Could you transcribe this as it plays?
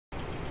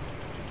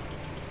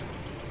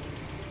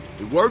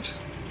It works?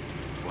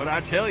 What'd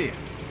I tell you?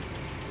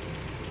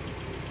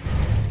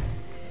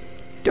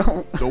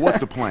 Don't. So what's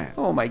the plan?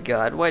 Oh my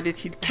god, why did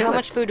he kill How it?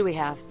 much food do we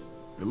have?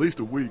 At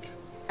least a week.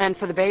 And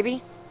for the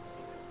baby?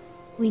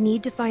 We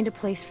need to find a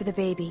place for the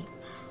baby.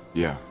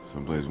 Yeah,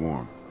 someplace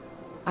warm.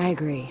 I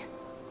agree.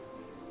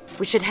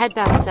 We should head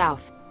back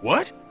south.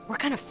 What? We're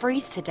gonna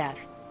freeze to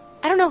death.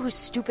 I don't know whose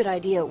stupid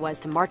idea it was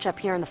to march up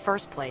here in the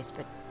first place,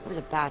 but it was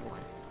a bad one.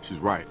 She's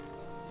right.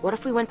 What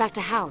if we went back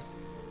to house?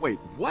 Wait,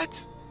 what?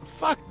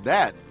 Fuck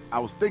that. I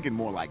was thinking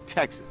more like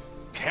Texas.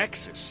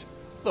 Texas?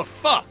 The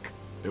fuck?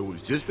 It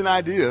was just an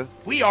idea.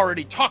 We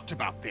already talked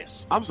about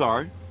this. I'm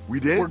sorry. We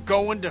did? We're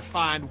going to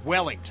find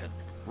Wellington.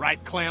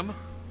 Right, Clem?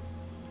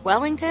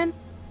 Wellington?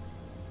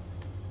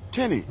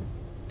 Kenny,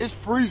 it's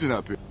freezing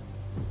up here.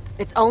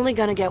 It's only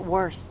gonna get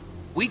worse.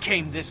 We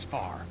came this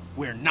far.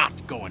 We're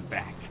not going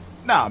back.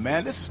 Nah,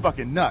 man, this is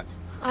fucking nuts.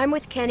 I'm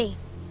with Kenny.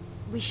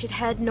 We should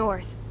head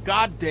north.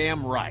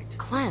 Goddamn right.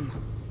 Clem.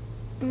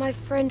 My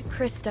friend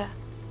Krista.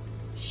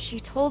 She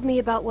told me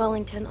about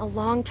Wellington a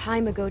long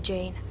time ago,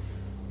 Jane.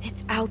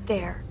 It's out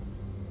there.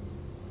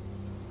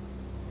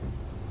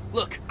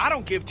 Look, I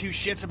don't give two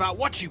shits about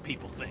what you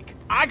people think.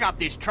 I got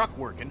this truck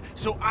working,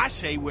 so I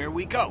say where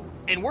we go.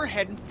 And we're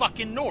heading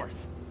fucking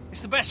north.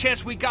 It's the best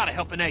chance we got of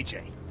helping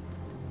AJ.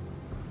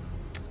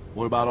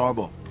 What about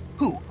Arvo?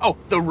 Who? Oh,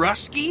 the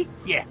Rusky?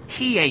 Yeah,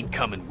 he ain't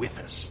coming with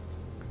us.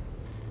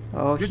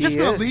 Oh, You're he just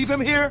gonna is. leave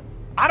him here?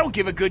 I don't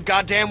give a good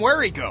goddamn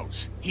where he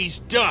goes. He's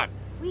done.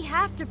 We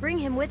have to bring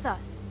him with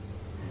us.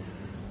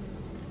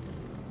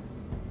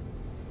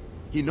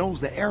 He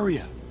knows the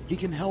area. He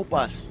can help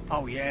us.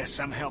 Oh yeah,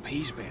 some help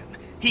he's been.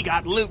 He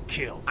got Luke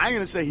killed. I ain't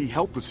gonna say he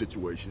helped the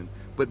situation,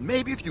 but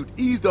maybe if you'd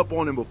eased up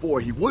on him before,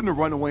 he wouldn't have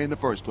run away in the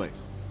first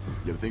place.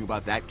 You ever think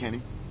about that,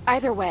 Kenny?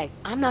 Either way,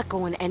 I'm not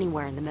going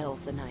anywhere in the middle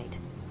of the night.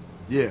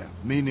 Yeah,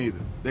 me neither.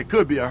 There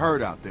could be a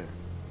herd out there.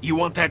 You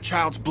want that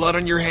child's blood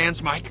on your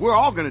hands, Mike? We're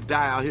all gonna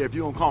die out here if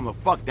you don't calm the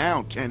fuck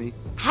down, Kenny.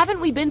 Haven't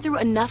we been through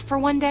enough for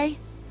one day?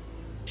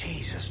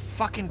 Jesus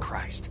fucking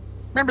Christ.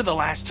 Remember the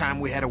last time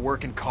we had a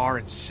working car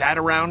and sat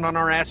around on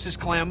our asses,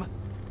 Clem?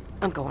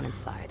 I'm going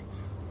inside.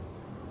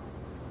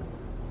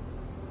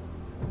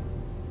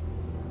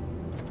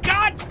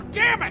 God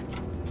damn it!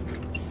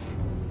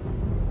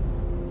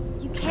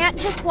 You can't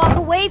just walk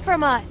away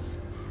from us.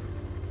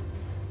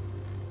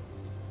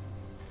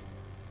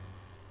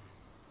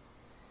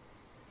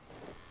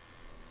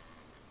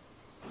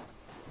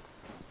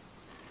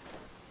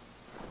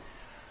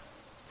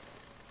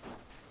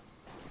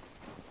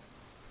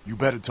 You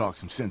better talk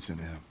some sense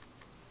into him.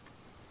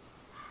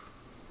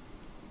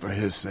 For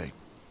his sake.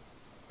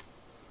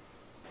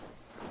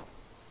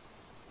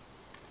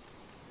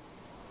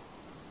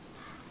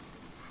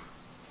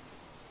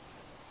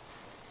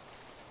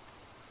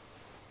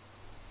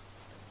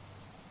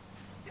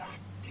 God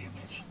damn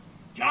it.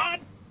 God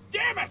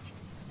damn it!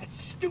 That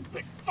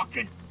stupid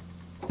fucking...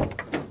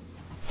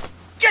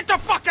 Get the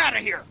fuck out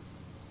of here!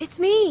 It's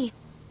me.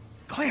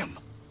 Clem.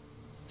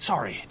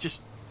 Sorry,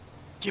 just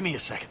give me a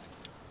second.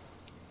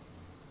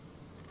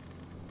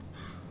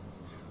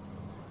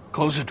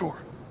 Close the door.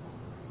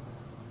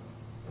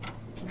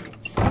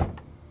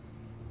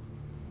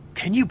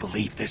 Can you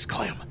believe this,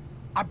 Clem?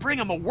 I bring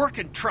them a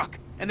working truck,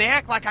 and they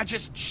act like I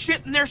just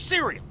shit in their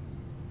cereal.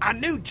 I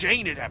knew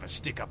Jane'd have a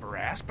stick up her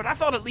ass, but I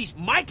thought at least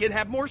Mike'd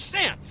have more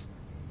sense.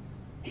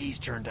 He's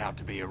turned out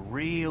to be a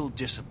real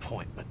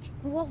disappointment.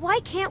 Well, why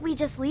can't we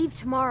just leave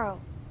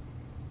tomorrow?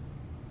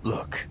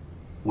 Look,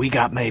 we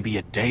got maybe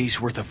a day's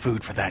worth of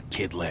food for that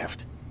kid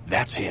left.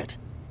 That's it.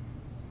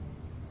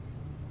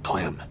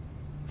 Clem,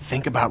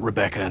 think about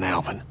Rebecca and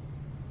Alvin.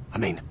 I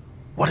mean,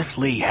 what if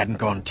Lee hadn't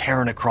gone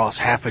tearing across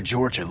half of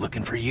Georgia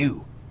looking for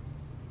you?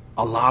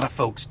 A lot of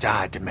folks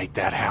died to make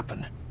that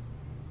happen.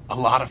 A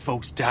lot of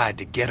folks died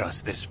to get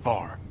us this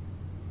far.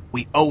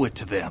 We owe it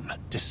to them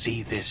to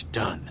see this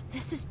done.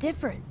 This is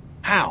different.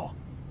 How?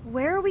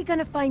 Where are we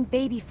gonna find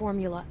baby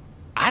formula?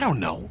 I don't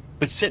know,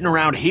 but sitting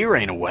around here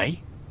ain't a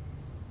way.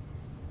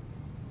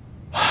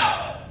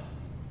 I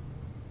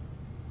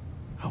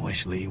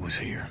wish Lee was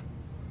here.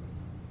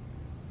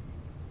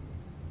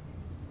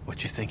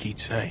 What you think he'd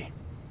say?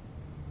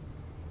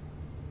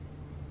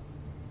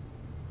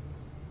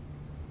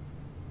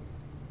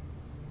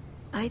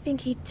 I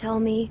think he'd tell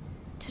me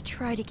to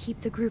try to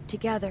keep the group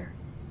together.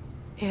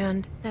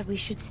 And that we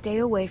should stay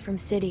away from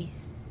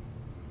cities.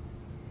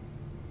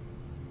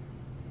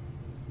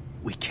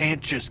 We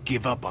can't just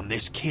give up on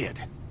this kid.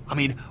 I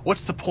mean,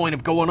 what's the point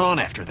of going on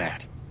after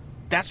that?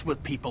 That's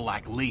what people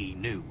like Lee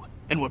knew,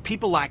 and what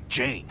people like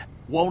Jane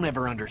won't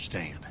ever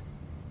understand.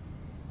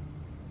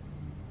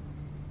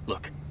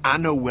 Look, I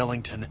know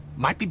Wellington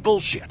might be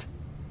bullshit,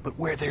 but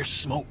where there's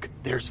smoke,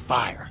 there's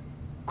fire.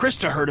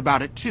 Krista heard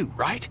about it too,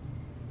 right?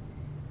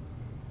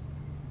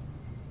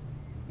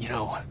 You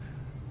know,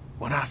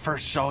 when I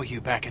first saw you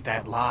back at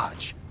that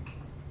lodge,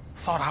 I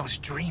thought I was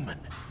dreaming.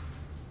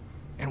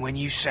 And when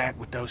you sat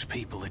with those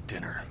people at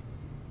dinner,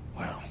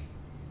 well,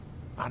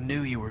 I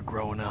knew you were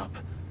growing up.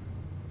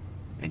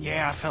 And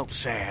yeah, I felt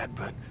sad,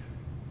 but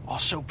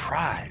also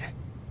pride.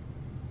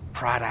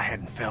 Pride I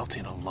hadn't felt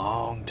in a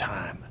long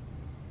time.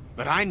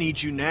 But I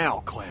need you now,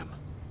 Clem.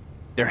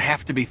 There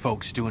have to be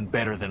folks doing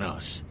better than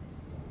us.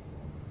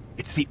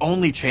 It's the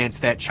only chance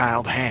that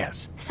child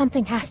has.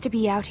 Something has to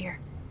be out here.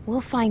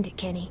 We'll find it,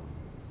 Kenny.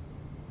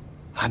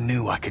 I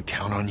knew I could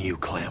count on you,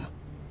 Clem.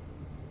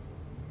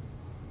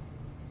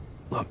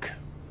 Look,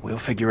 we'll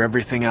figure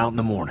everything out in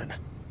the morning.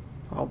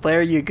 Well,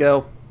 there you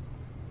go.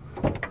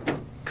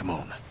 Come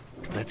on,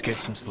 let's get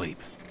some sleep.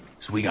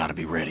 So we gotta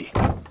be ready.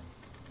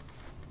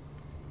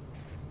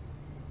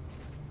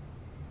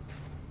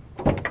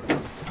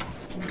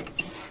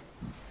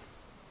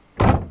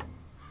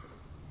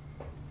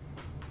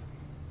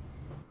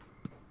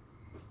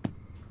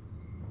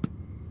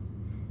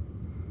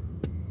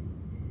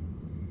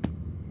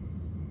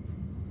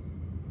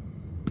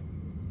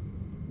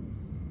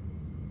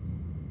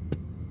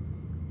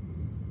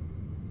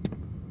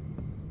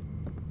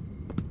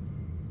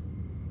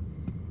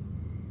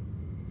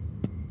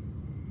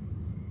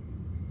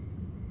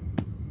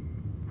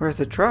 Where's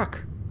the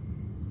truck?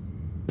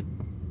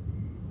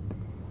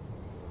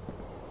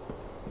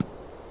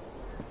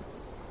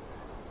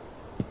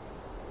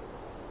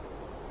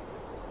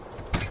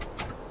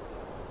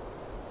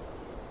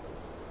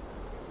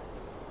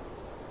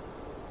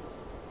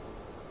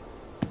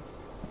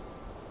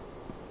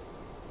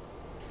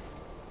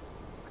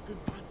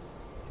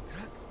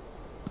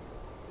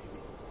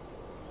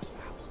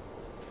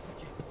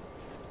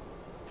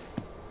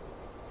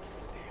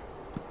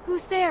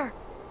 Who's there?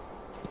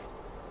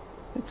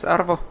 It's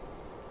Arvo.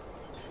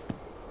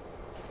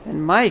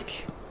 And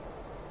Mike.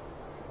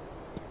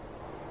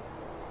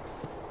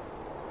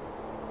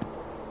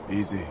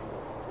 Easy.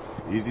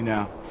 Easy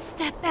now.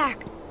 Step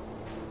back.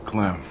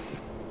 Clem.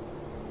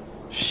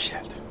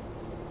 Shit.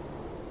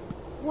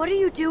 What are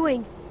you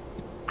doing?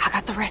 I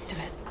got the rest of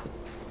it.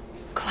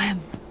 Clem.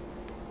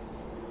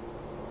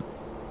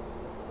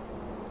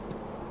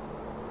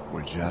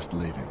 We're just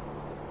leaving.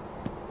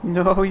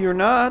 No, you're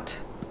not.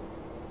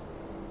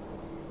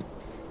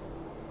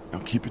 Now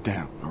keep it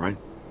down, all right?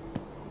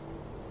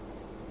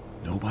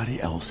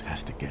 Nobody else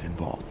has to get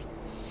involved.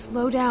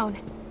 Slow down.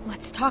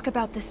 Let's talk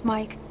about this,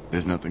 Mike.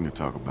 There's nothing to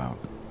talk about.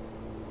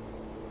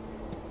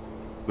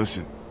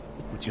 Listen,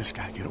 we just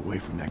gotta get away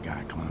from that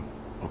guy, Clem,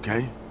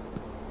 okay?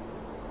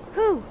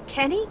 Who?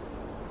 Kenny?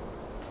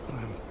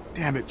 Clem,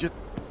 damn it, just...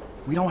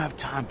 We don't have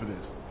time for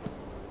this.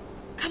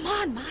 Come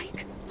on,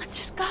 Mike. Let's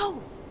just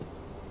go.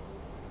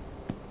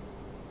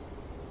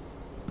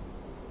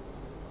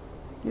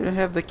 You don't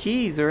have the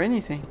keys or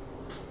anything.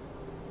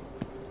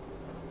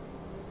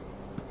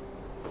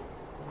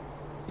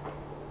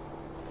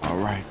 All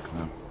right,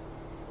 Clem.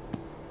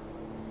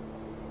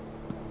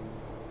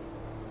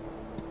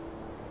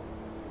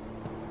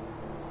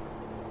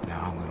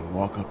 Now I'm gonna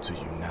walk up to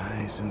you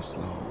nice and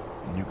slow,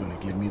 and you're gonna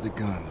give me the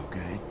gun,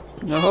 okay?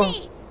 No.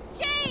 Kenny!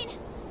 Jane!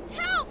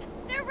 Help!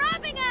 They're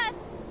robbing us!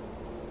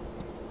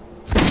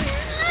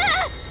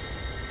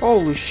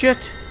 Holy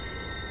shit.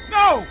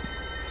 No!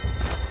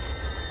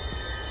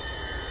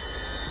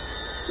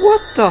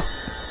 What the?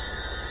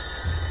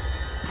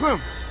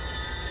 Clem!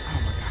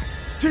 Oh my God.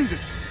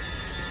 Jesus!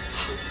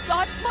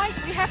 God, Mike,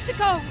 we have to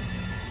go.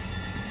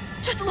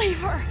 Just leave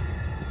her.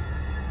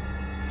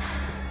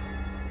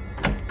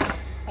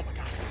 Oh my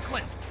God,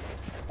 Clem!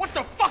 What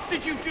the fuck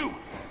did you do?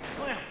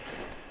 Clem!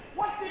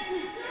 What did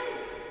you do?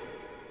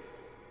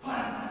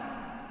 Clem!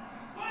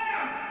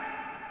 Clem!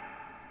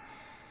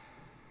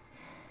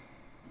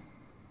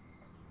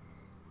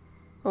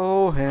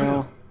 Oh,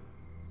 hell.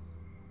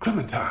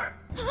 Clementine.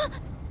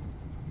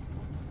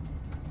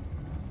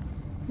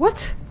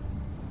 What?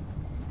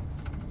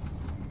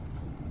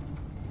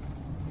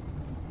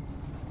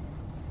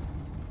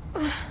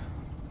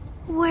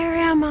 Where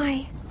am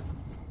I?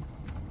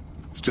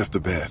 It's just a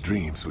bad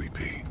dream, sweet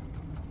pea.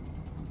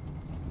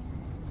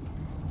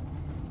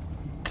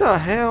 The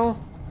hell?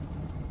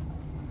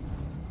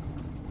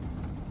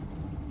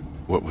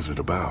 What was it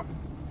about?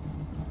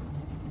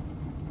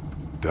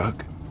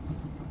 Duck?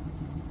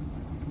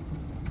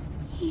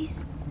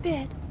 He's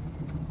bit.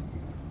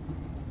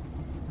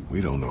 We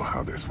don't know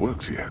how this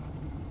works yet.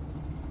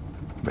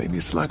 Maybe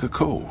it's like a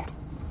cold.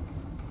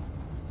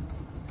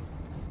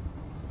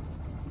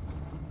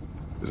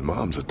 His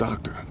mom's a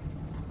doctor.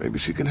 Maybe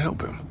she can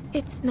help him.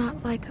 It's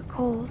not like a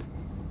cold.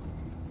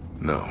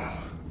 No,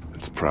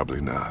 it's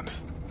probably not.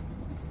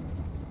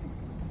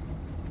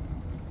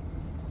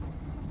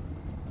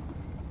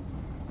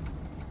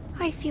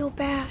 I feel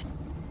bad.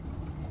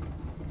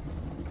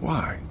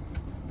 Why?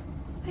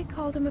 I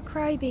called him a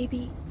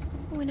crybaby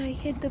when I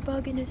hid the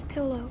bug in his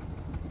pillow.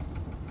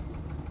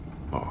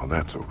 Oh,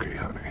 that's okay,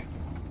 honey.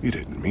 You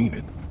didn't mean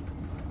it.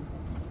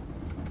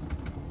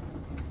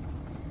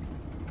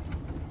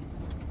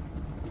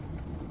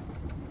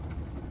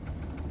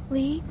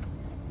 Lee?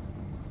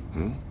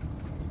 Hmm?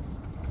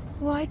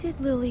 Why did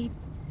Lily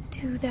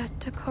do that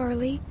to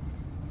Carly?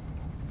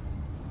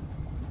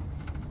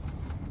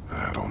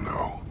 I don't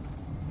know.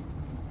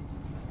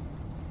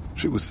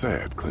 She was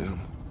sad, Clem.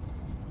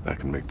 That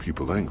can make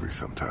people angry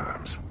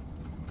sometimes.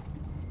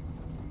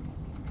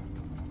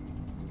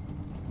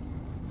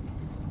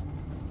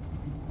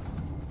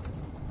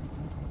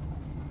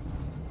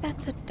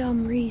 That's a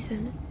dumb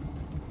reason.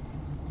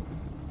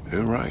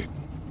 You're right.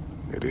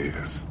 It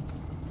is.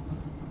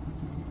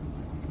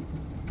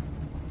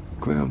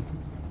 Clem,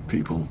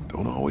 people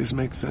don't always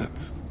make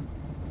sense.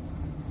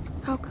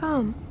 How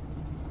come?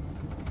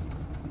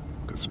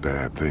 Because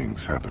bad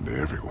things happen to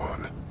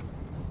everyone.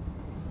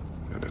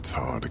 And it's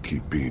hard to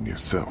keep being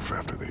yourself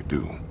after they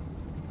do.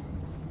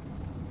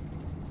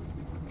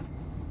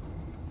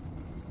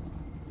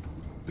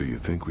 Do you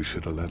think we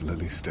should have let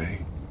Lily stay?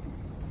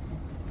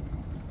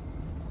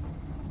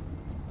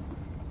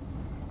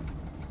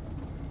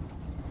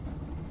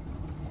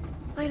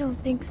 I don't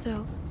think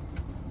so.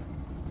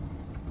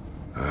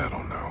 I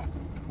don't know.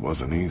 It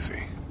wasn't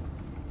easy.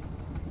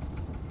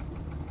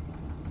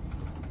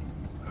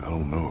 I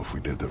don't know if we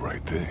did the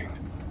right thing.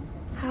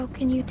 How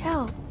can you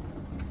tell?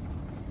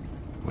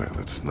 Well,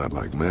 it's not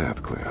like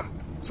math, Clem.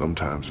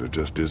 Sometimes there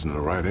just isn't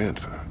a right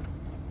answer.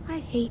 I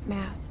hate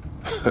math.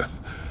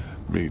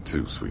 Me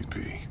too, sweet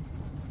pea.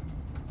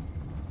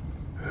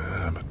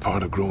 But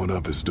part of growing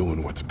up is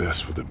doing what's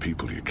best for the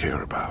people you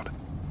care about.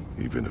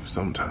 Even if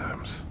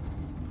sometimes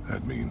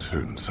that means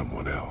hurting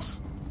someone else.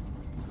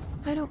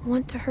 I don't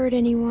want to hurt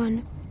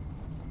anyone.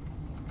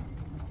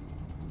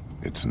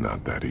 It's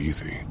not that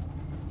easy.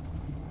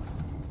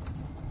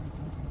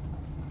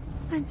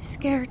 I'm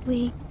scared,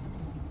 Lee.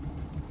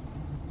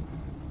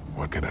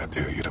 What can I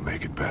tell you to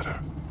make it better?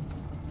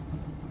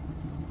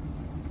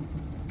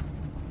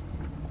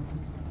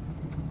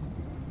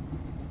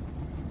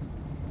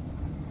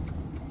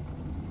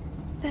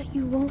 That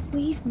you won't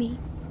leave me.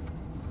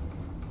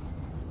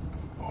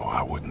 Oh,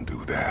 I wouldn't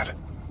do that.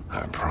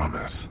 I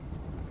promise.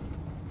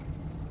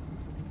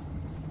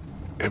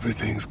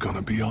 Everything's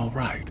gonna be all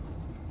right.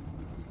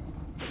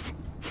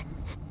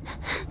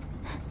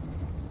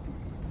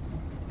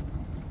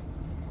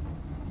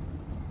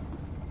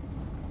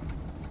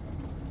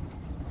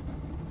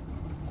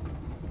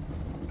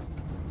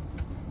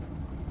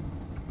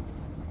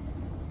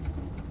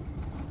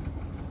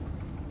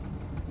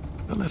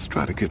 Now let's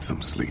try to get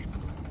some sleep.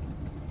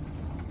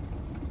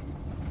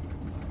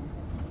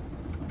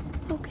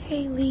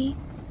 Okay, Lee.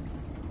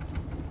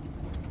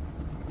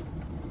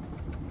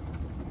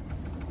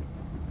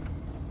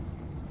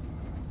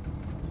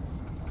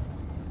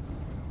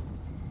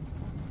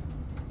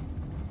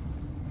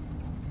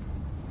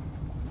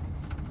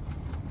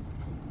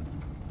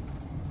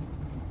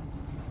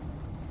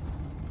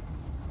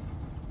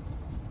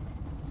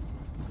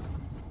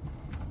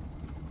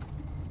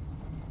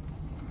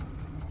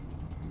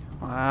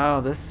 Wow,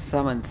 this is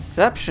some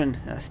inception.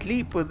 A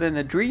sleep within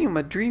a dream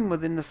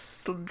within a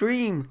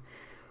dream.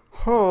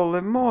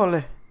 Holy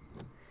moly.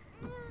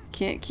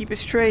 Can't keep it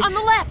straight. On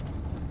the left!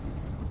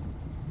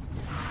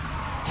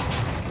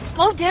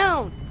 Slow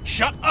down!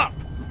 Shut up!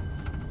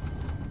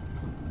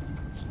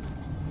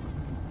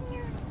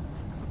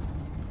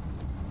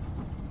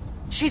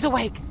 She's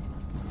awake.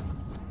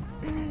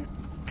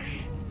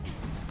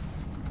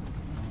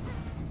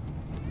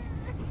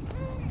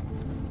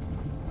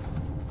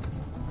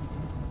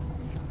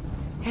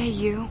 Hey,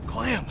 you.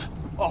 Clem!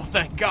 Oh,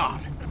 thank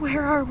God.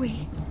 Where are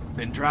we?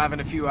 Been driving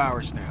a few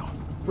hours now.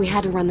 We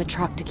had to run the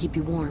truck to keep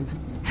you warm.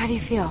 How do you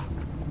feel?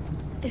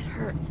 It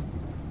hurts.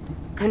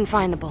 Couldn't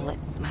find the bullet.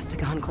 Must have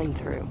gone clean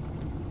through.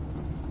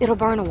 It'll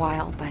burn a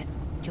while, but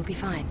you'll be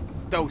fine.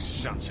 Those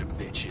sons of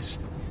bitches.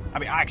 I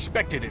mean, I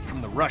expected it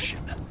from the Russian.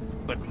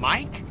 But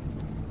Mike?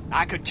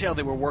 I could tell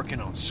they were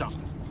working on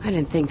something. I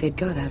didn't think they'd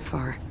go that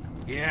far.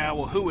 Yeah,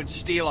 well, who would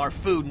steal our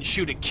food and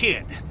shoot a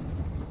kid?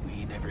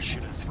 We never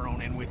should have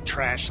thrown in with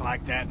trash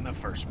like that in the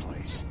first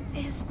place.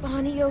 Is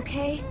Bonnie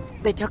okay?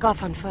 They took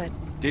off on foot.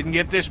 Didn't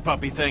get this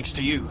puppy thanks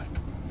to you.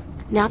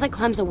 Now that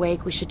Clem's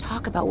awake, we should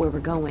talk about where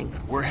we're going.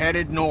 We're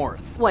headed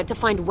north. What, to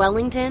find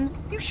Wellington?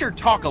 You sure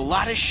talk a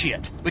lot of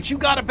shit, but you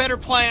got a better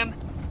plan?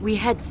 We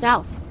head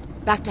south,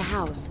 back to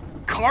House.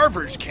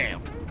 Carver's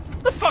camp?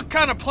 The fuck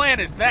kind of plan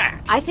is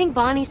that? I think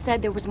Bonnie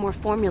said there was more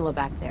formula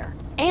back there.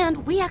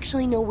 And we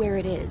actually know where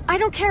it is. I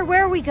don't care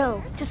where we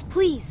go. Just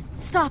please,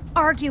 stop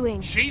arguing.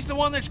 She's the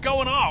one that's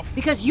going off.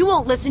 Because you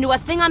won't listen to a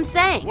thing I'm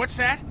saying. What's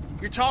that?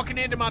 You're talking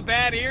into my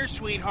bad ears,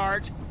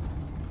 sweetheart.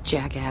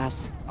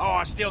 Jackass. Oh,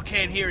 I still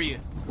can't hear you.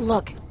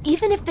 Look,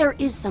 even if there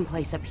is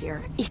someplace up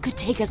here, it could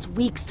take us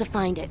weeks to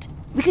find it.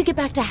 We could get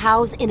back to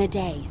House in a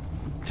day.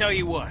 Tell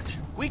you what,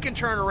 we can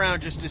turn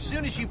around just as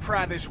soon as you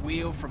pry this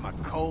wheel from my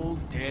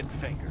cold, dead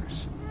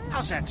fingers.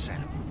 How's that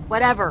sound?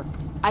 Whatever.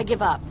 I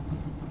give up.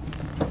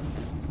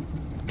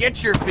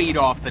 Get your feet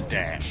off the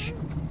dash.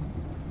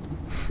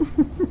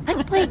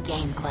 Let's play a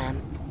game,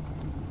 Clem.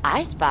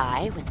 I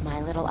spy with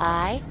my little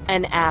eye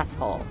an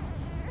asshole.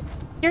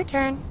 Your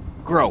turn.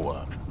 Grow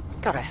up.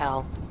 Go to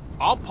hell.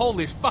 I'll pull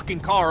this fucking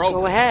car over.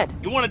 Go ahead.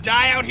 You want to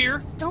die out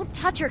here? Don't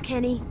touch her,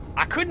 Kenny.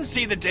 I couldn't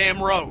see the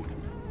damn road.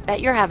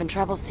 Bet you're having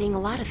trouble seeing a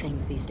lot of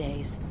things these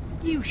days.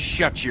 You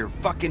shut your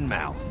fucking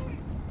mouth.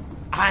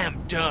 I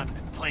am done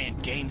playing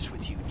games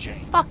with you,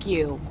 Jane. Fuck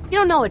you. You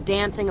don't know a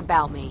damn thing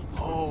about me.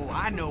 Oh,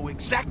 I know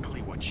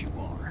exactly what you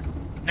are.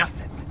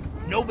 Nothing.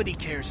 Nobody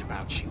cares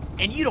about you.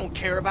 And you don't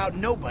care about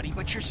nobody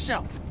but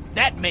yourself.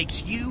 That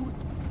makes you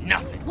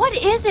Nothing. What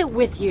is it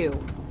with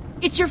you?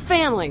 It's your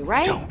family,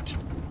 right? Don't.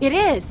 It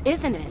is,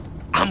 isn't it?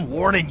 I'm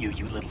warning you,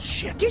 you little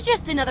shit. You're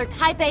just another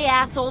type A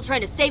asshole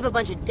trying to save a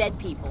bunch of dead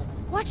people.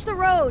 Watch the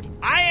road.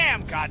 I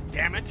am,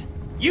 goddammit.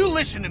 You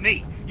listen to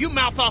me. You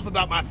mouth off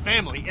about my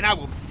family, and I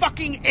will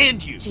fucking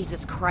end you.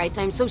 Jesus Christ,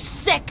 I'm so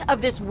sick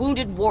of this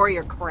wounded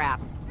warrior crap.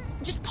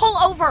 Just pull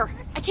over.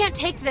 I can't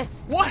take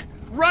this. What?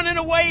 Running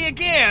away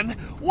again?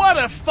 What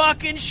a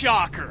fucking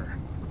shocker.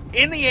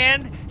 In the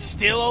end,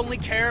 still only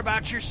care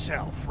about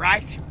yourself,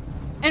 right?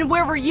 And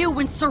where were you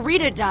when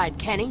Sarita died,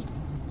 Kenny?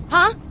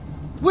 Huh?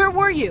 Where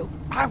were you?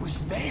 I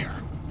was there.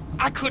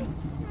 I couldn't...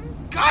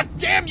 God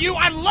damn you,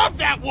 I love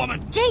that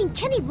woman! Jane,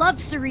 Kenny loved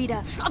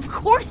Sarita. Of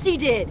course he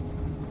did.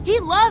 He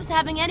loves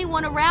having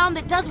anyone around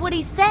that does what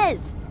he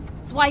says.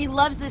 That's why he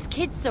loves this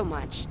kid so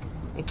much.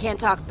 And can't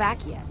talk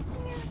back yet.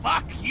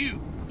 Fuck you.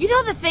 You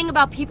know the thing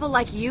about people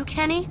like you,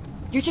 Kenny?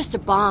 You're just a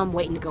bomb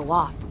waiting to go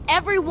off.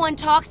 Everyone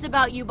talks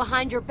about you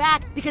behind your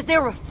back because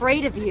they're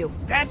afraid of you.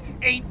 That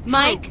ain't true.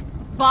 Mike,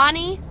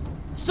 Bonnie,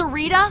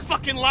 Sarita.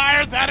 Fucking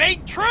liar, that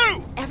ain't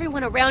true!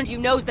 Everyone around you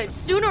knows that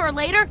sooner or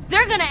later,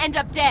 they're gonna end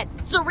up dead.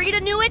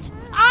 Sarita knew it,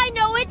 I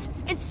know it,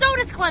 and so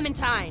does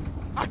Clementine.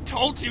 I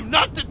told you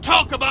not to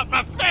talk about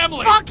my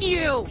family! Fuck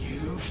you!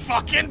 You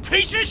fucking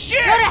piece of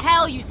shit! Go to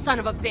hell, you son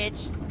of a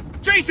bitch!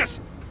 Jesus!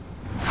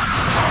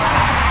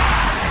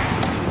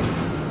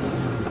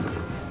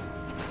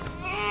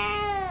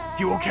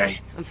 You okay?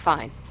 I'm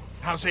fine.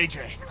 How's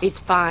AJ? He's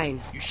fine.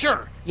 You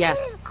sure?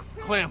 Yes.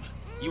 Clem,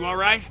 you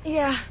alright?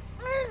 Yeah.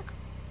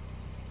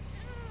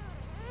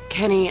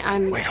 Kenny,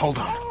 Wait, hold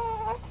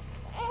on.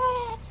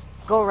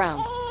 Go around.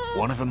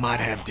 One of them might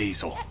have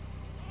diesel.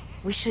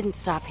 We shouldn't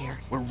stop here.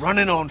 We're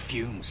running on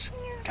fumes.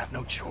 Got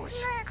no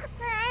choice.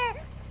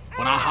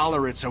 When I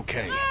holler it's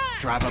okay,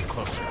 drive up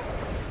closer.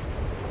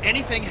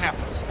 Anything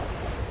happens,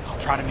 I'll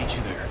try to meet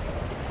you there.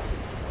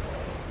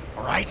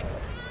 Alright?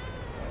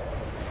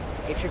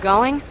 If you're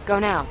going, go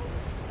now.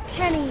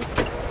 Kenny.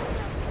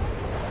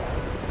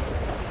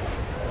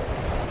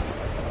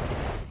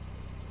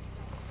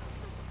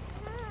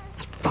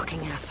 That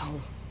fucking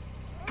asshole.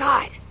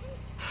 God!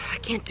 I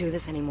can't do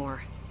this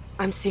anymore.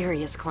 I'm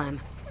serious, Clem.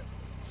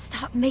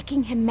 Stop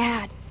making him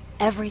mad.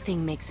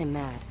 Everything makes him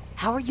mad.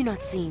 How are you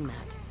not seeing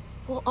that?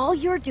 Well, all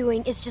you're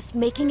doing is just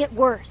making it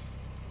worse.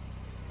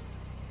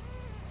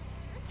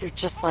 You're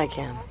just like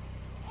him.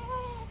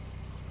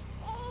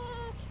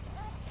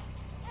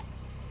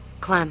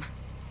 Clem,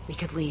 we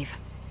could leave.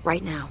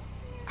 Right now.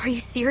 Are you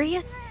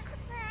serious?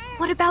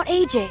 What about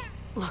AJ?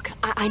 Look,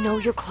 I know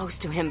you're close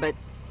to him, but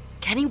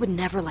Kenny would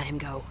never let him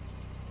go.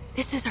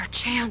 This is our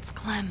chance,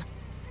 Clem.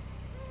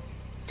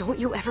 Don't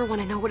you ever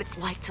want to know what it's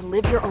like to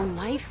live your own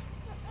life?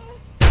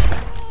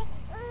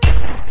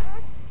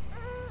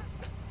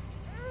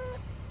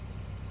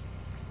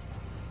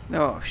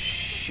 Oh,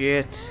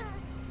 shit.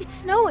 It's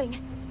snowing.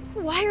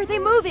 Why are they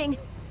moving?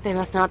 They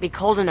must not be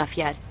cold enough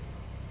yet.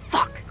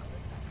 Fuck!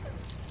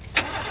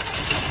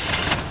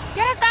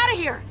 Get us out of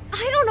here!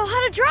 I don't know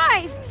how to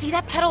drive. See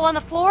that pedal on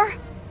the floor?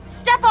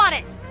 Step on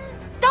it!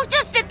 Don't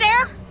just sit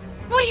there!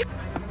 What are you...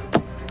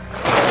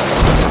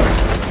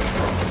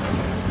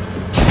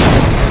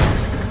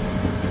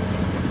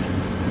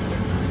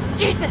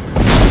 Jesus!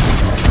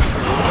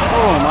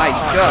 Oh my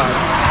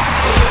god.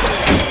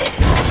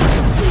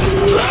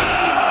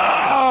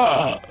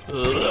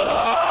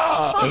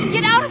 Fuck,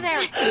 get out of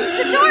there!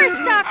 The door is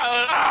stuck.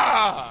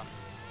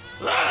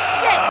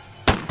 Shit!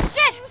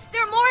 Shit!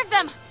 There are more of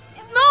them!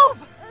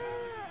 Move!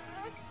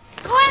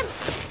 Clem!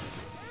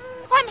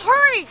 Clem,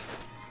 hurry!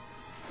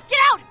 Get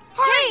out!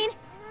 Hurry!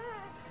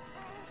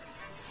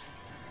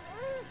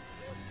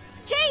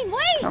 Jane,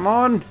 wait! Come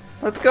on.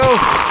 Let's go.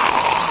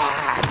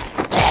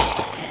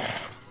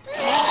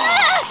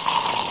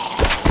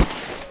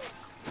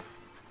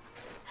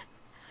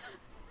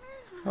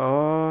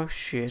 Oh,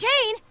 shit.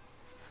 Jane!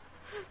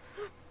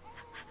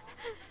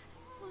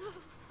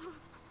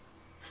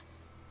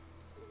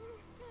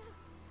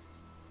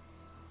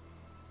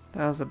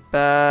 That was a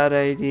bad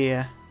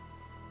idea.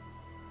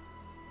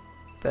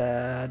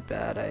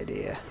 Bad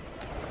idea.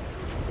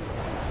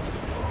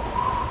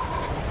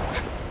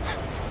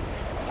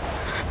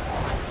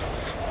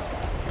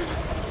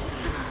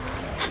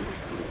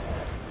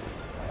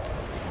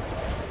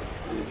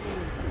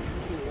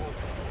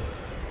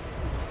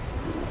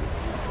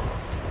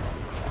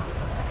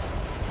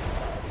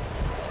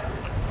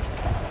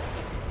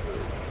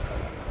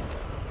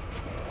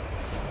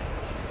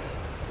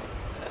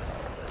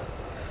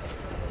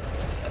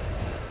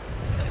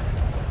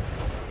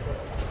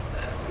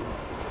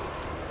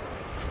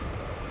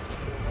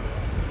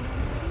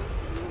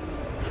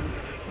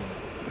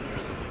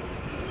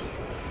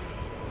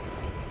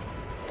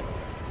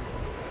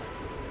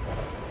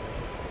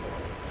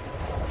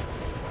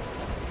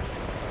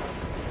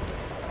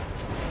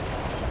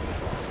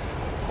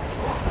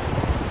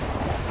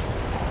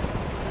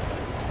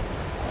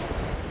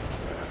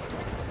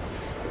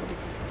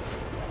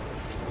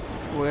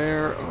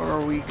 Where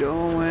are we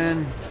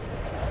going?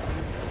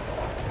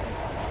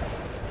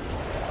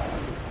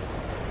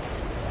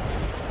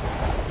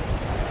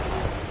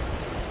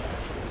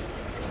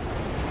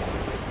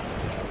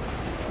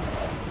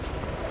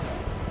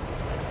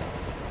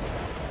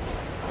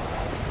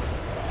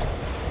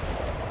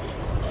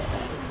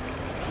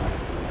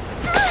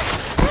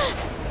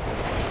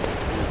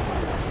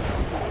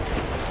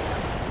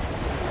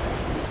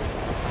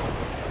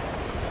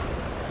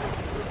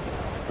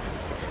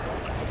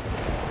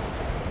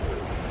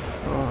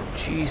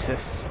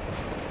 Jesus.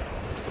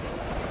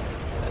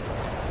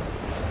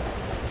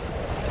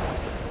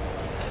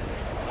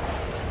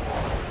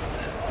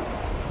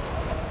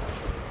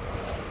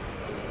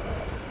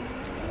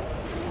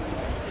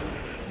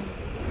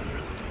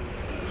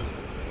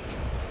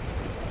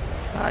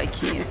 I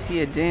can't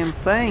see a damn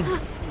thing.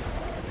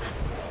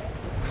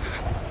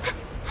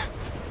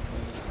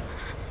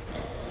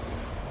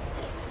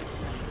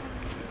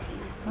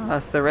 Oh,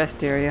 that's the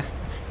rest area.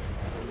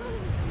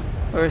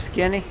 Where's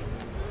Kenny?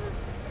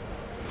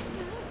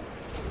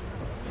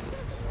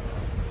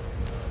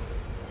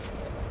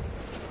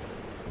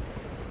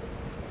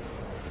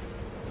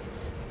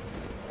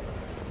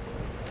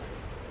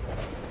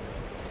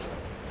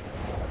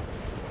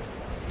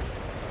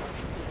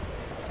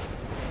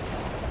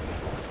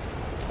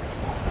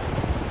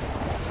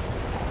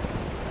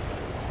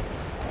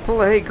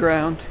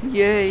 Playground,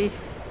 yay!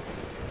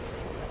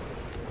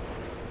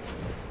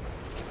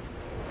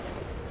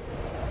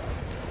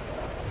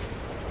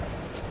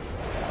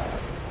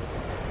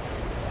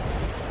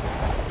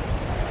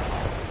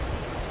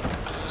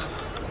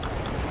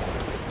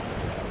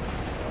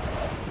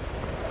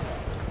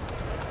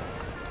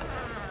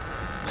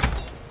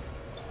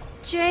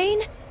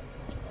 Jane?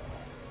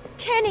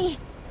 Kenny?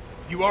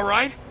 You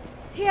alright?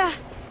 Yeah,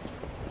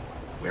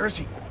 Where is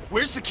he?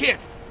 Where's the kid?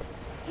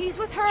 he's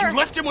with her. You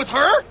left him with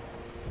her?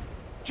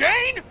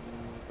 Jane?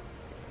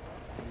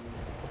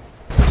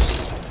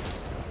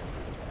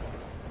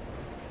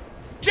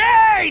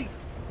 Jane!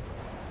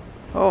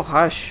 Oh,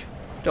 hush.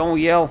 Don't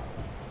yell.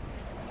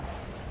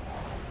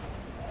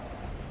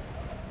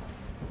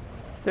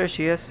 There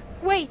she is.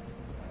 Wait,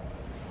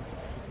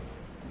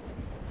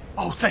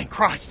 Oh, thank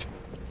Christ.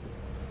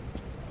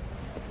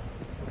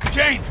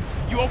 Jane,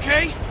 you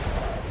okay?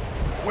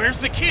 Where's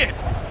the kid?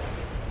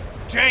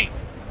 Jane,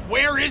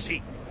 where is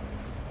he?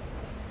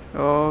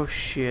 Oh,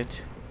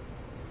 shit.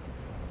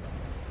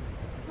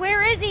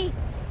 where is he?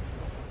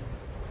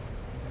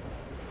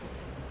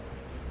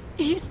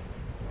 He's...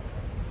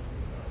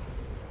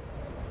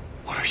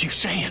 What are you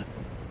saying?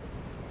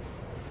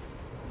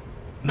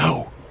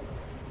 No.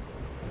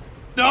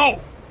 No!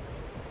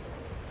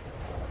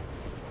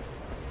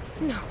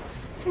 No,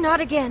 not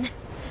again.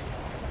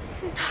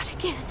 Not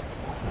again.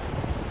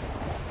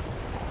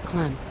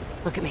 Clem,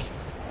 look at me.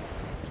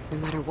 No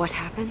matter what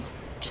happens,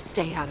 just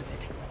stay out of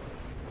it.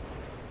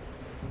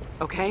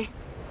 Okay?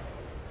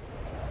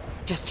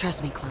 Just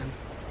trust me, Clem.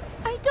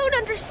 I don't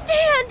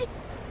understand!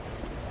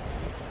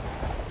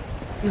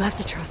 You have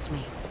to trust me.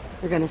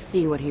 You're gonna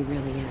see what he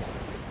really is.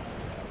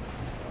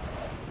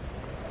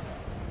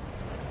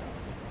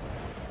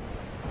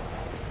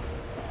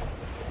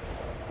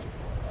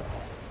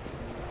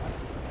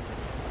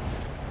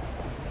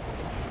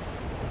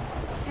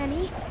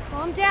 Kenny,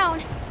 calm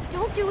down.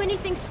 Don't do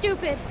anything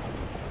stupid.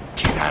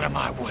 Get out of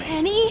my way.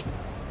 Kenny?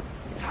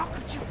 How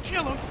could you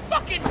kill a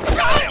fucking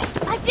child?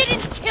 I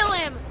didn't kill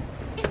him!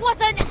 It was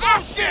an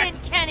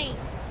accident, Kenny!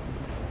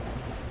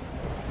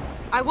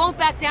 I won't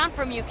back down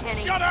from you,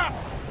 Kenny. Shut up!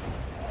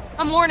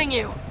 I'm warning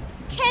you.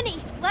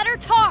 Kenny, let her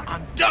talk!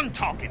 I'm done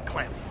talking,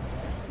 Clem.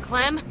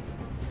 Clem,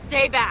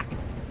 stay back.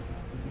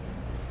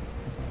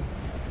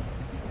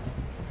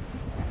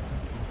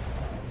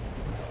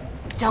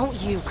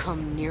 Don't you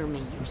come near me,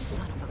 you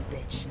son of a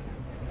bitch.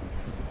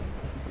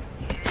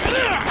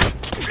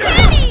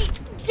 Kenny!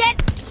 Get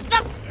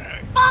the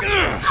fuck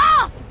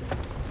off!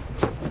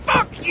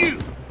 Fuck you!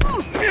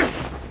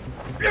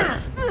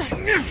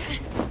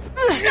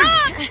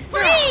 Stop!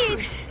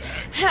 Please!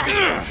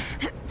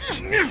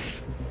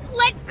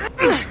 Let...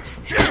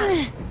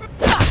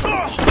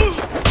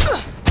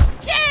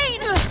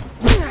 Jane!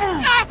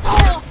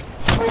 Asshole!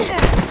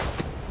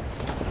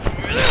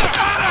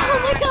 Oh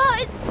my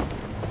god!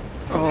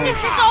 Oh, This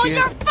is all shit.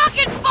 your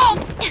fucking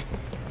fault!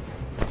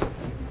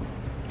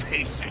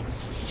 Piece of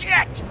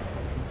shit!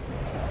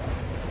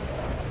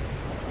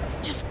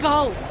 Just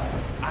go.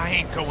 I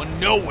ain't going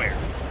nowhere.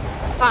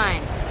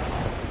 Fine.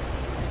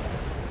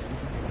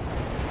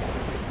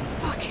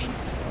 Fucking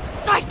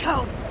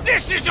psycho!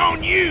 This is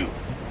on you!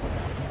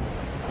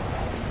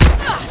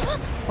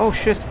 Oh,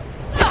 shit.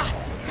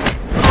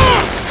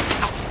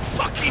 I'll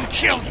fucking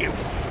kill you!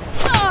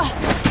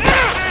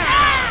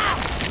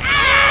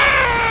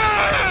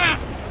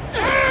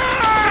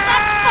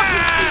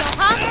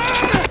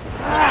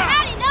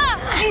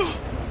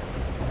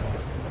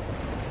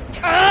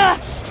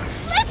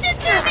 Listen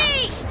to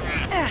me!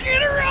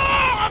 Get her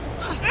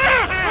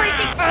off!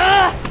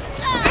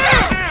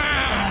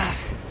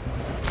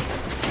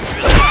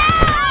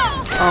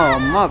 Oh,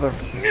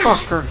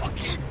 motherfucker.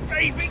 Fucking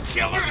baby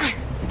killer!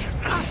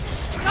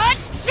 God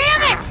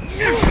damn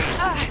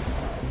it!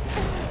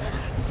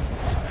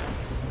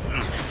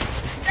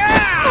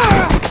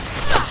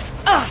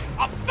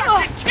 I'll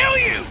fucking kill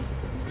you!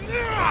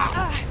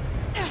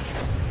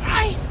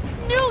 I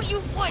knew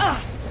you would!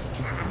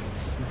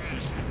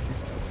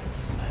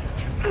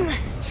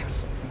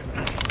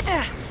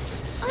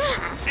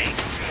 Ain't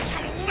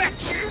gonna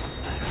let you!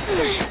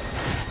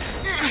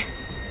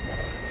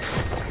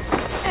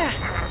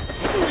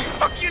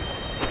 Fucking...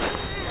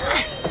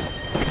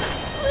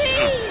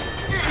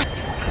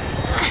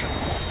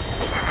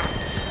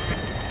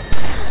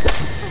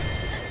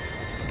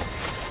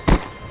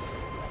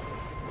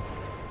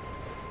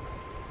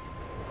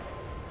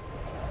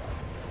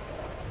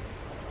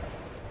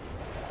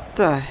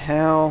 the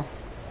hell?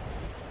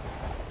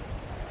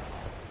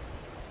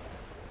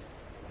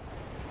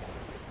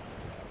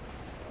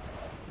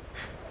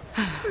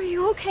 Are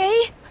you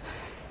okay?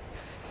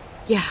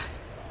 Yeah.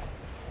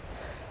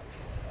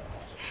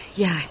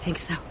 Yeah, I think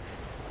so.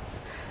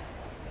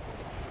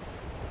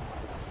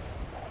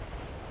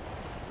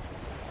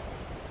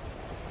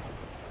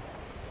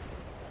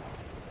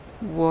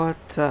 What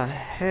the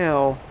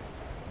hell?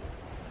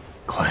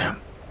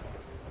 Clem.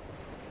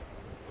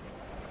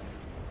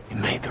 You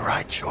made the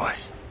right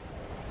choice.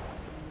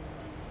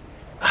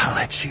 I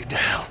let you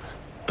down.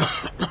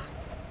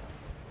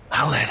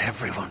 I let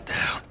everyone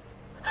down.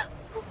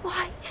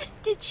 Why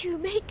did you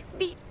make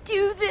me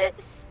do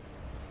this?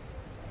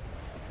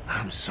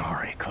 I'm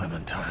sorry,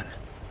 Clementine.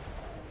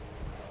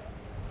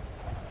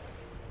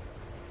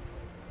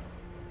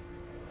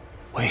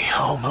 We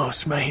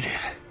almost made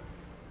it.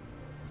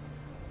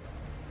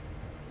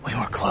 We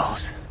were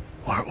close,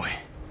 weren't we?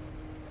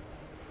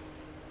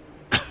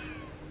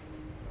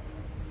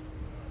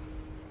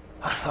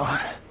 I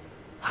thought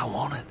I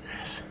wanted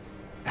this.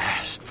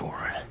 Asked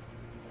for it.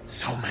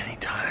 So many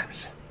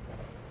times.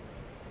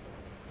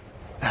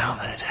 Now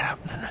that it's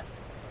happening,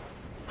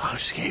 I'm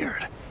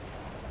scared.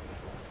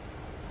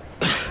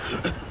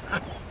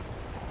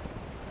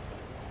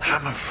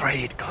 I'm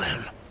afraid,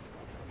 Clem.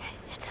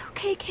 It's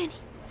okay, Kenny.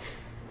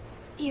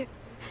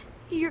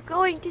 You're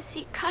going to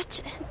see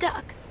Katja and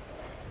Doug.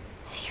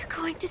 You're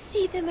going to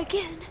see them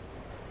again.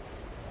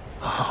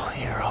 Oh,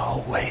 you're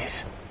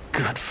always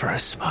good for a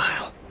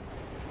smile.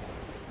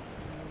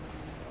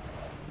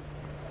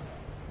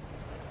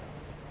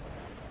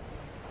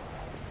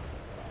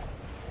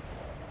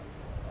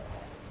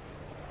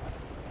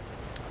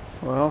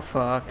 Well,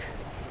 fuck.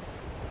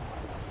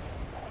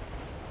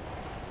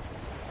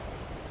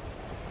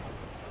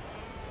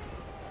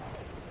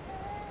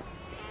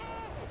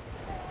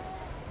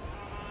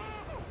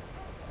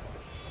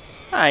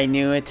 I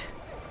knew it.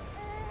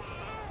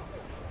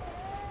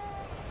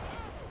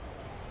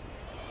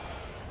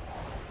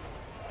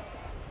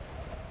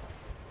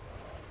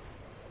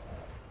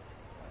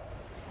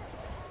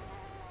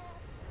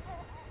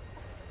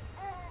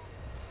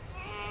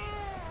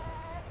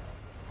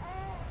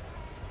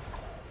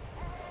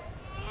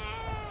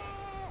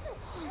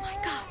 Oh my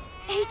god,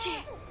 AJ!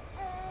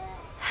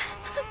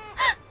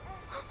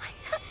 Oh my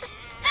god.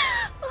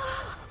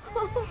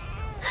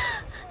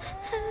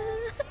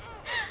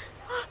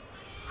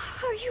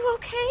 Are you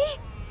okay?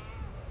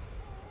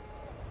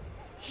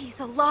 He's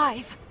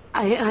alive.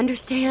 I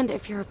understand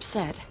if you're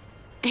upset.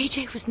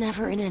 AJ was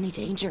never in any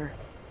danger.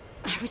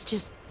 I was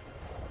just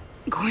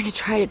going to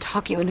try to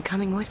talk you into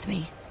coming with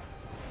me.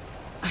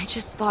 I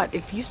just thought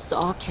if you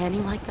saw Kenny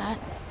like that,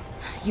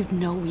 you'd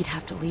know we'd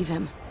have to leave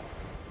him.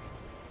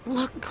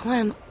 Look,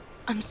 Clem,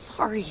 I'm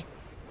sorry.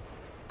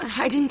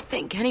 I didn't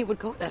think Kenny would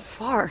go that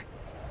far.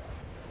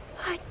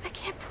 I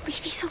can't believe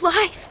he's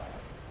alive.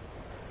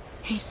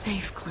 He's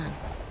safe, Clem.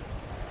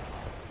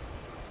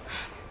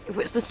 It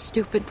was a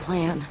stupid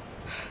plan.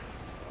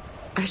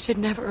 I should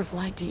never have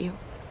lied to you.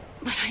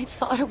 But I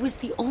thought it was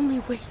the only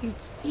way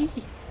you'd see.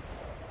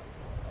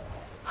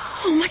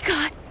 Oh my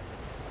god.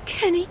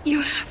 Kenny.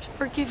 You have to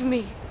forgive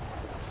me.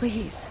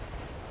 Please.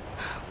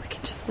 We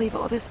can just leave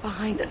all this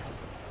behind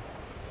us.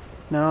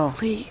 No.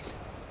 Please.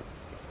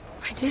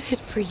 I did it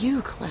for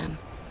you, Clem.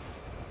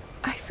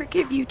 I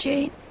forgive you,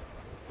 Jane.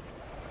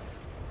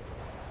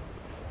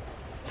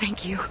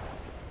 Thank you.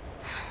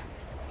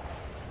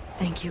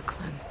 Thank you,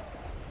 Clem.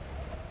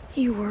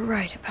 You were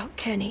right about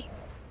Kenny.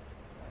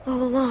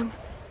 All along,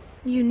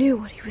 you knew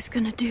what he was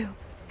gonna do.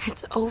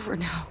 It's over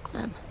now,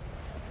 Clem.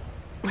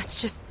 Let's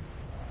just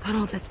put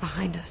all this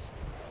behind us.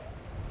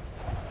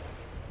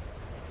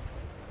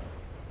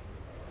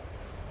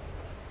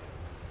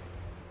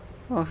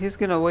 Oh, he's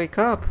gonna wake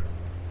up.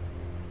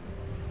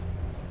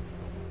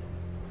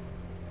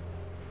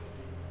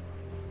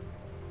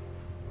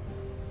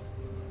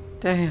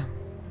 Damn.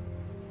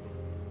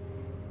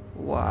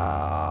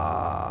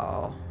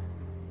 Wow.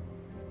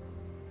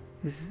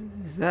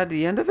 Is that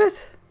the end of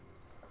it?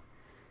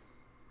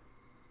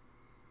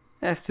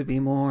 Has to be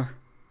more.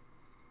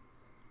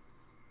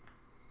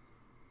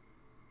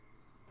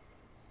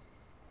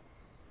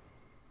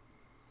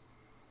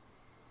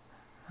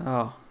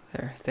 Oh,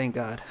 there. Thank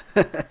God.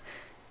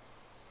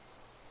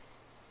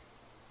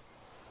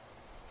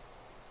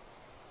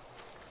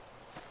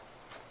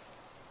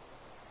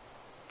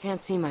 Can't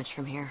see much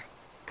from here.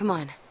 Come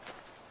on.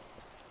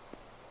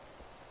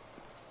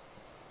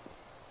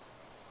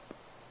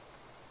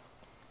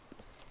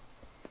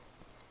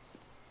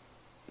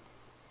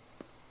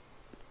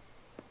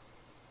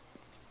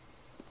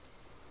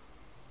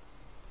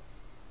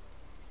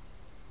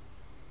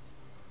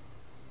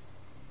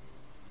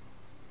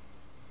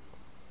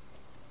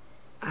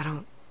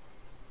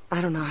 I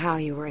don't know how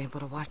you were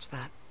able to watch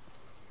that.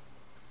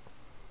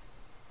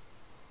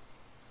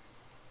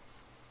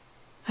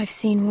 I've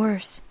seen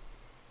worse.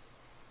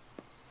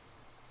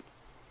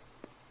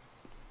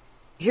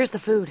 Here's the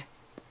food.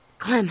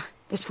 Clem,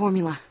 there's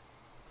formula.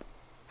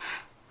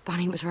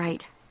 Bonnie was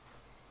right.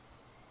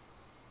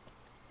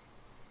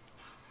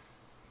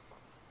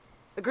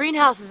 The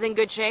greenhouse is in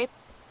good shape.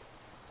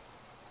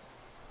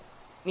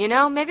 You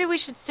know, maybe we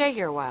should stay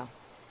here a while.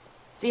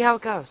 See how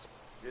it goes.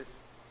 Just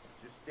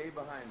stay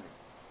behind me.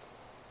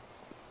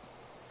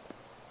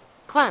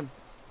 Clem.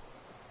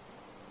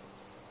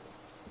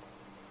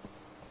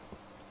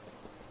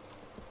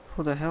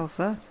 Who the hell's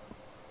that?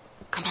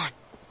 Come on.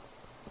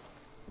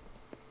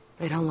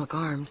 They don't look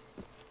armed.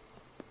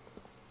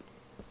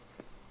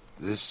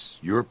 This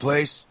your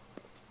place?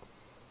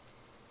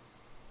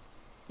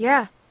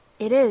 Yeah,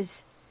 it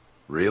is.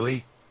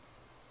 Really?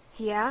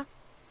 Yeah?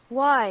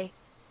 Why?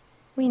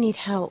 We need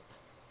help.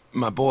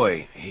 My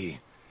boy, he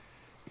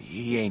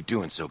ain't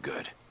doing so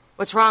good.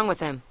 What's wrong with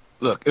him?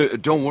 Look,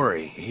 don't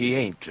worry. He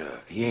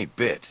ain't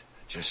bit.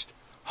 Just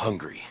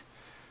hungry.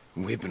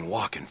 We've been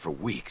walking for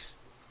weeks.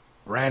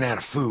 Ran out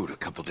of food a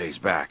couple days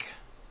back.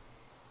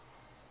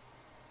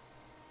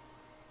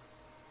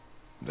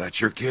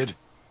 That your kid?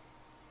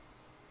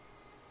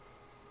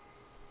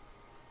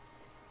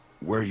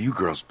 Where you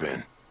girls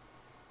been?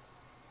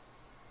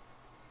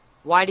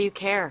 Why do you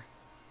care?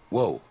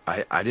 Whoa,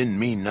 I didn't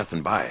mean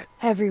nothing by it.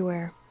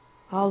 Everywhere.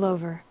 All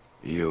over.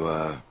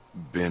 You,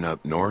 been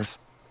up north?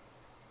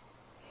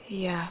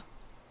 Yeah.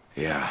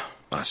 Yeah,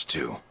 us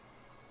too.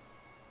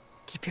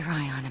 Keep your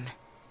eye on him.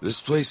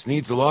 This place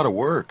needs a lot of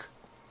work.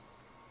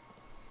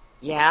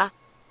 Yeah?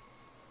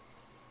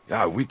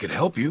 Yeah, we could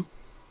help you.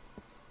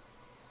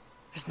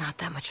 There's not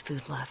that much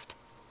food left.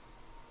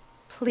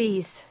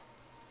 Please.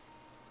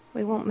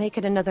 We won't make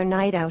it another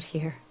night out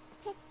here.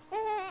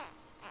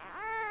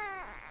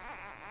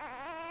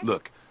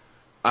 Look,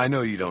 I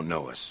know you don't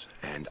know us,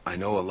 and I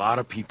know a lot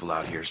of people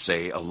out here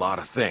say a lot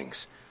of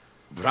things.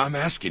 But I'm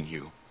asking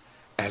you,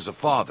 as a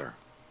father,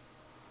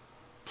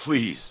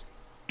 please,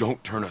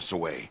 don't turn us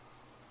away.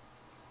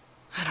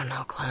 I don't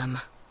know, Clem.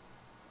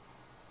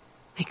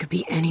 They could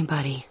be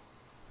anybody.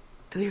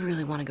 Do we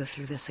really want to go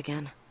through this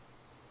again?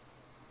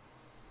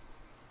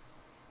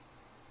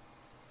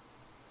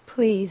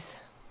 Please.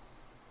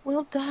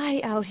 We'll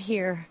die out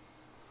here.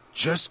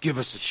 Just give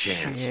us a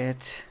chance.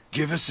 Shit.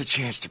 Give us a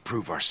chance to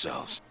prove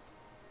ourselves.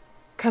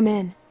 Come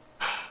in.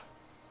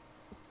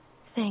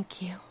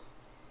 Thank you.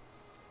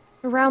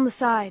 Around the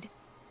side.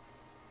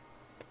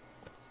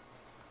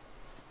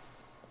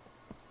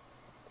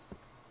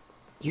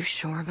 You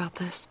sure about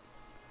this?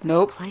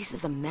 Nope. This place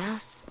is a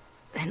mess,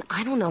 and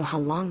I don't know how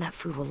long that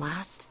food will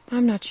last.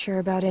 I'm not sure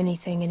about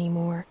anything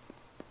anymore.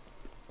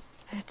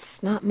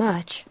 It's not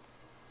much.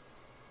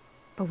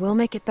 But we'll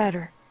make it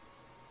better.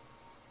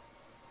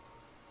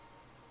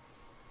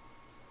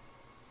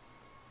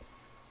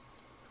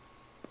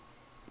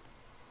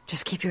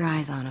 Just keep your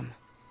eyes on him.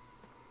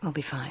 We'll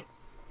be fine.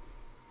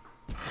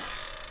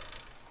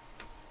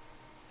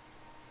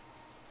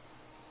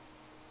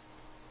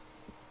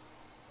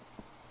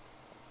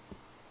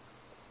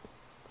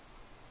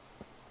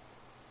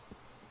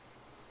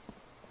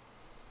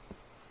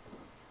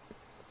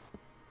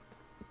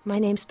 My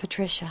name's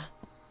Patricia.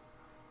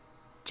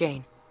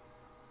 Jane,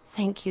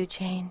 Thank you,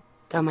 Jane.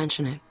 don't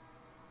mention it.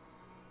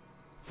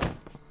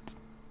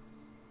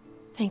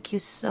 Thank you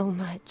so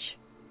much.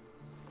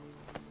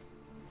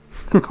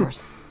 Of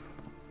course.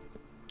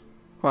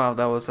 Wow,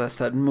 that was a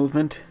sudden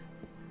movement.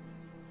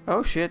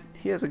 Oh shit,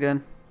 he has a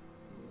gun.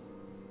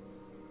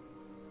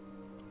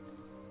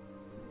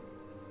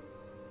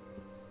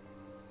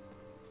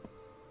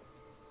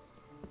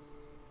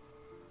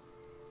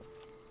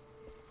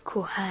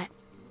 Cool hat.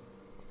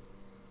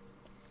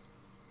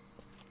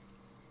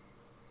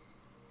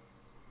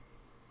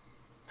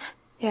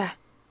 Yeah,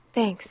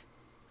 thanks.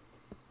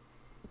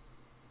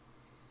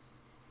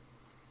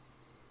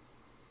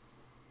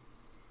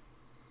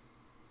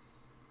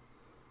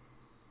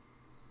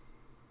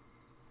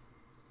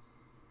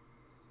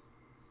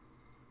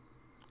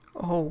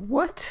 Oh,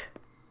 what?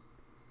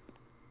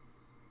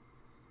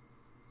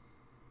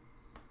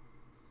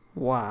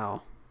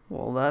 Wow.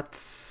 Well,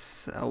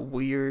 that's a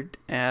weird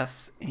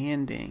ass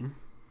ending.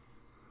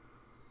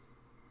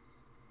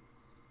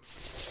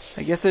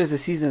 I guess there's a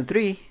season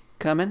 3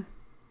 coming.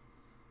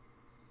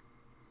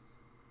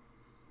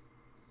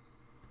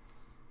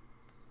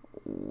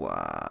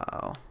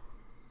 Wow.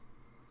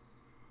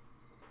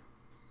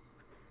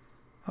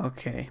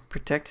 Okay,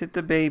 protected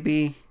the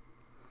baby.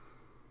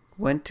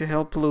 Went to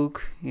help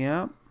Luke.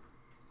 Yep.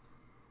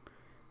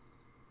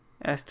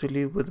 Asked to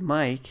live with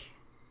Mike.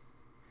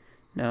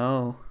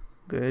 No.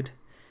 Good.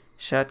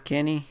 Shot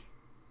Kenny.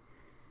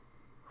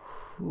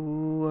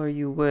 Who are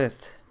you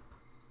with?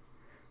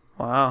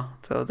 Wow.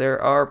 So there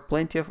are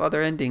plenty of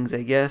other endings,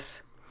 I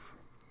guess.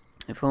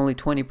 If only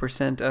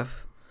 20%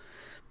 of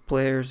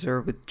players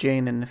are with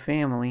Jane and the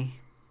family.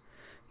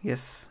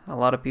 Yes, a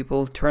lot of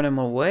people turn him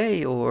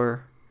away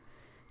or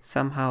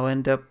somehow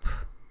end up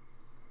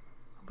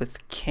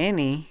with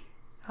Kenny.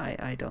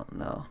 I don't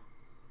know.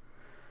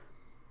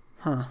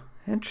 Huh.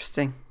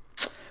 Interesting.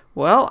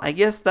 Well, I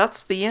guess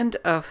that's the end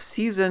of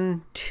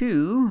season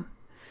 2.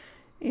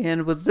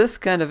 And with this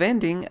kind of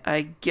ending,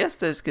 I guess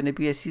there's going to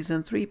be a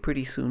season 3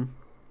 pretty soon.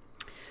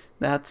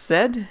 That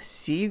said,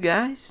 see you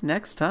guys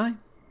next time.